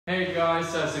Hey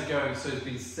guys, how's it going? So it's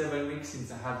been 7 weeks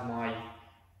since I had my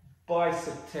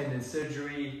bicep tendon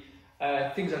surgery.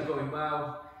 Things are going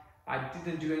well. I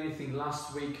didn't do anything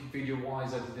last week video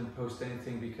wise. I didn't post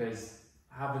anything because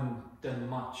I haven't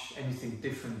done anything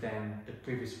different than the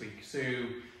previous week. So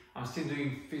I'm still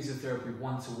doing physiotherapy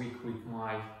once a week with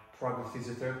my private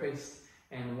physiotherapist,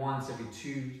 and once every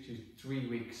 2 to 3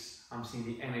 weeks I'm seeing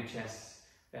the NHS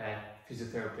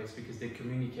physiotherapist, because they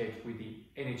communicate with the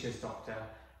NHS doctor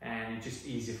and it's just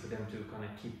easier for them to kind of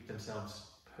keep themselves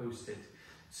posted.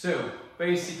 So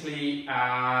basically,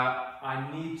 I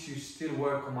need to still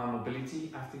work on my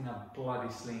mobility. I think that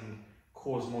bloody sling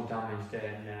caused more damage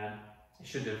than it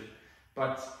should have.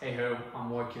 But hey ho,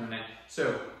 I'm working on it.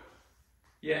 So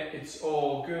yeah, it's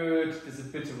all good. There's a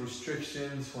bit of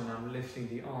restrictions when I'm lifting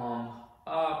the arm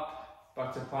up,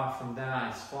 but apart from that,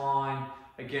 it's fine.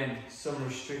 Again, some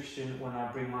restriction when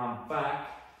I bring my arm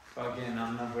back. But again,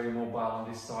 I'm not very mobile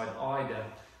on this side either.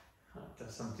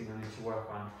 That's something I need to work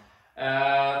on.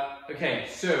 Okay,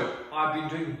 so I've been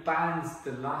doing bands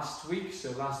the last week.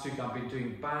 So last week I've been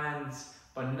doing bands,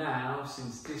 but now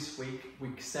since this week,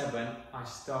 week 7, I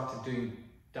started doing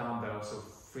dumbbells, so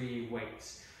free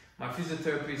weights. My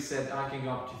physiotherapist said I can go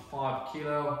up to 5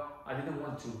 kilo. I didn't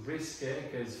want to risk it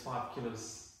because 5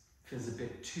 kilos feels a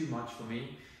bit too much for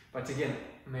me. But again,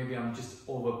 maybe I'm just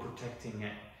overprotecting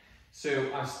it.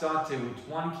 So I started with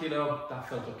 1 kilo, that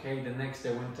felt okay. The next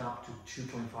day I went up to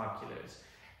 2.5 kilos.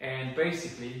 And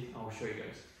basically, I'll show you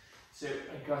guys. So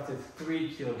I got a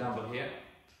 3 kilo dumbbell here.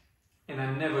 And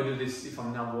I never do this if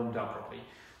I'm not warmed up properly.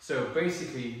 So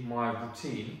basically my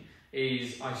routine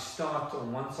is I start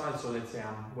on one side. So let's say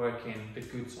I'm working the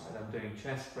good side. I'm doing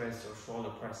chest press or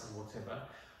shoulder presses, whatever.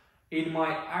 In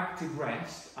my active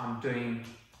rest, I'm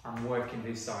working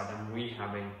this side, I'm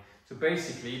rehabbing. So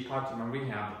basically, part of my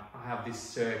rehab, I have this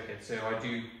circuit. So I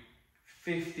do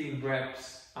 15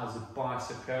 reps as a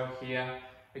bicep curl here.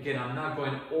 Again, I'm not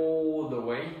going all the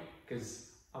way because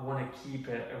I want to keep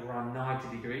it around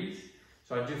 90 degrees.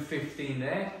 So I do 15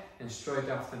 there, and straight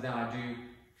after that, I do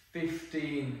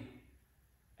 15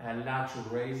 lateral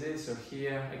raises. So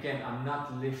here, again, I'm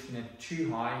not lifting it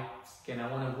too high. Again, I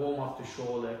want to warm up the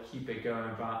shoulder, keep it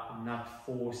going, but I'm not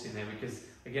forcing it because,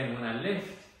 again, when I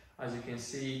lift, as you can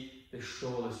see, the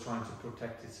shoulder is trying to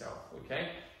protect itself, okay?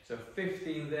 So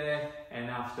 15 there, and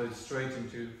after straight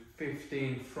into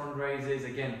 15 front raises.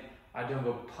 Again, I don't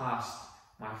go past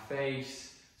my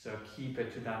face, so keep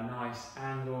it to that nice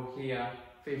angle here,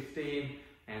 15,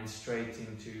 and straight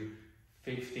into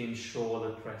 15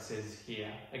 shoulder presses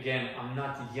here. Again, I'm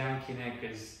not yanking it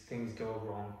because things go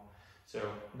wrong.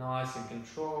 So nice and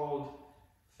controlled,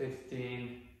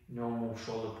 15 normal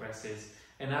shoulder presses.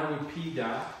 And I repeat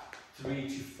that 3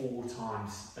 to 4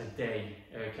 times a day,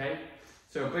 okay?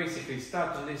 So basically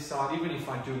start on this side. Even if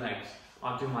I do legs,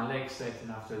 I'll do my legs set, and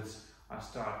afterwards I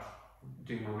start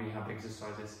doing my rehab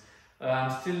exercises.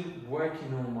 I'm still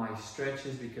working on my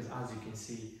stretches because, as you can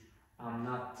see, I'm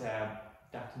not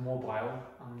that mobile.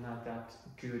 I'm not that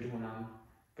good when I'm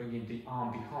bringing the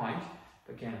arm behind.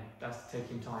 But again, that's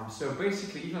taking time. So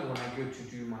basically, even when I go to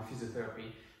do my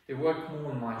physiotherapy, they work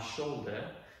more on my shoulder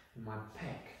and my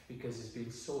pec because it's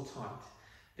been so tight.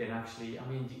 Then actually, I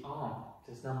mean, the arm,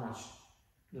 there's not much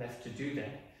left to do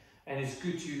there. And it's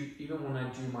good to, even when I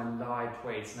do my light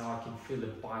weights, now I can feel the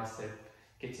bicep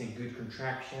getting good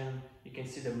contraction. You can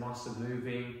see the muscle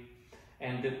moving,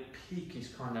 and the peak is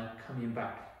kind of coming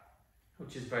back,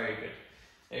 which is very good.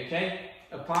 Okay,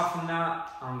 apart from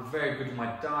that, I'm very good with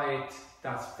my diet.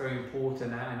 That's very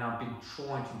important, and I've been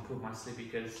trying to improve my sleep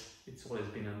because it's always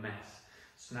been a mess.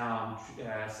 So now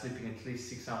I'm sleeping at least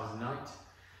 6 hours a night,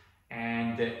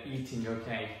 and eating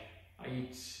okay. I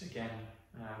eat, again,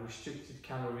 restricted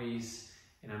calories,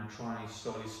 and I'm trying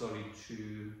slowly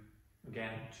to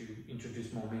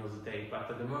introduce more meals a day.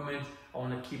 But at the moment, I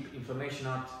want to keep inflammation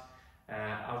out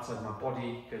outside my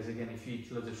body, because again, if you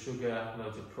eat loads of sugar,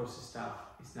 loads of processed stuff,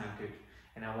 it's not good.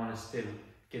 And I want to still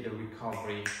get a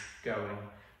recovery going.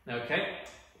 Okay,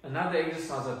 another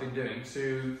exercise I've been doing.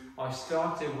 So I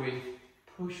started with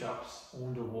push-ups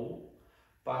on the wall,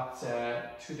 but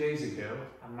 2 days ago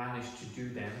I managed to do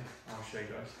them. I'll show you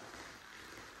guys.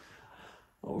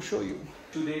 I'll show you.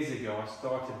 2 days ago I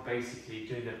started basically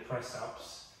doing the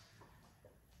press-ups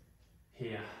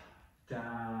here,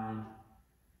 down,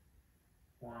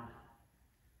 1,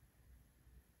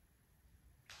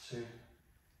 2,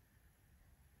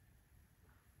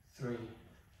 3,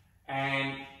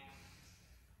 and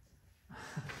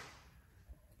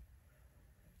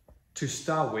to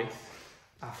start with,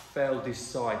 I felt this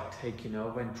side taking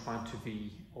over and trying to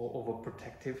be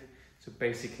overprotective. So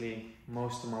basically,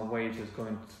 most of my weight was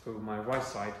going through my right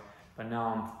side, but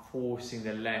now I'm forcing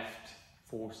the left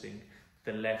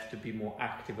to be more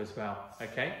active as well,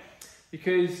 okay?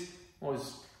 Because I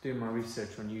was doing my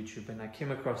research on YouTube and I came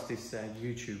across this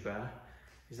YouTuber.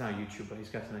 He's not a YouTuber, he's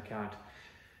got an account,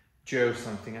 Joe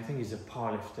something, I think he's a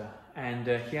powerlifter, and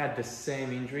he had the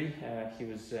same injury.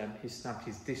 He snapped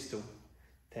his distal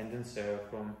tendon, so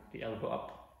from the elbow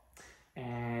up,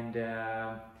 and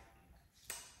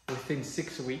within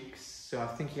 6 weeks, so I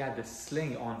think he had the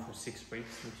sling on for 6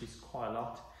 weeks, which is quite a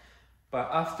lot. But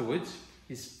afterwards,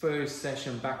 his first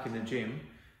session back in the gym,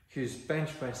 he was bench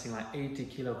pressing like 80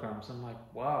 kilograms. I'm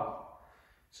like, wow.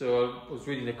 So I was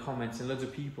reading the comments and loads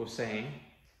of people saying,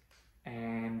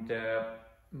 and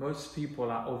most people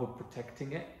are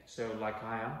overprotecting it, so like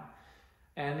I am.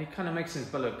 And it kind of makes sense,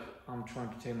 but look, I'm trying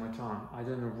to take my time. I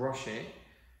don't rush it.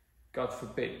 God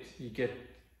forbid, you get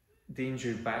the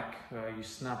injury back, you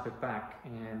snap it back,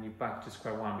 and you're back to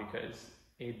square one, because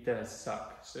it does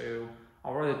suck. So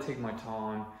I'd rather take my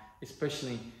time,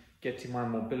 especially getting my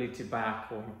mobility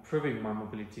back or improving my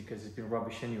mobility, because it's been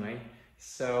rubbish anyway.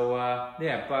 So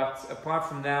yeah, but apart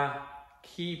from that,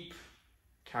 keep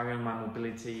carrying my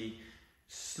mobility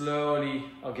slowly.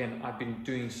 Again, I've been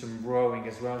doing some rowing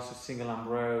as well, so single arm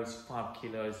rows, 5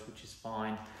 kilos, which is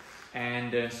fine,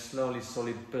 and slowly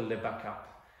build it back up.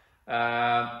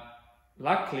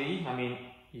 Luckily, I mean,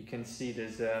 you can see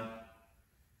there's a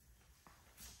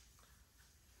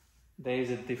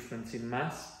difference in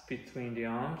mass between the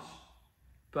arms,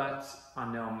 but I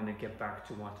know I'm going to get back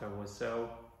to what I was. So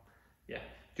yeah,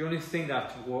 the only thing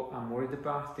that I'm worried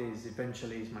about is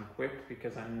eventually my grip,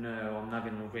 because I know I'm not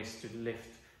going to risk to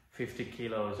lift 50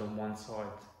 kilos on one side,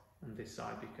 on this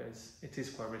side, because it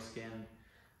is quite risky and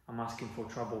I'm asking for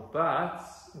trouble. But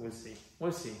we'll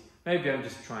see. Maybe I'm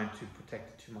just trying to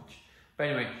protect it too much. But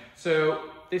anyway, so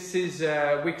this is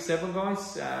week 7,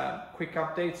 guys. Quick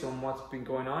updates on what's been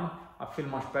going on. I feel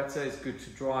much better. It's good to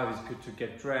drive. It's good to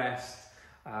get dressed.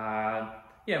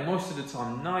 Yeah, most of the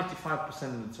time, 95%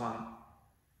 of the time,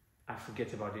 I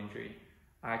forget about injury.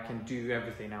 I can do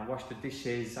everything. I wash the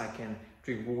dishes. I can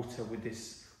drink water with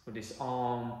this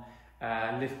arm.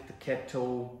 Lift the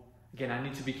kettle. Again, I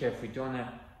need to be careful. You don't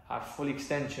have full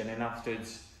extension, and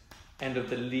afterwards, end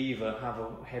of the lever, have a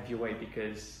heavy weight,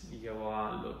 because you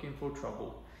are looking for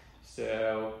trouble.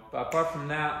 So, but apart from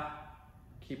that,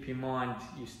 keep in mind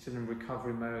you're still in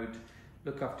recovery mode.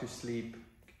 Look after sleep,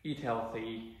 eat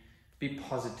healthy, be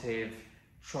positive,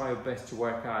 try your best to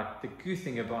work out. The good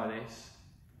thing about this,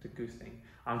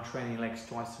 I'm training legs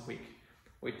twice a week,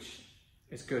 which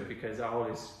is good, because I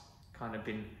always kind of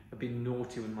been a bit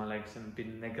naughty with my legs and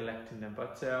been neglecting them,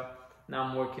 but now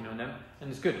I'm working on them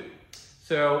and it's good.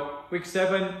 So week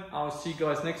 7, I'll see you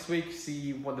guys next week,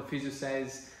 see what the physio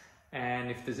says, and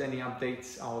if there's any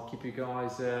updates, I'll keep you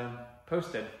guys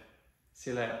posted.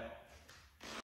 See you later.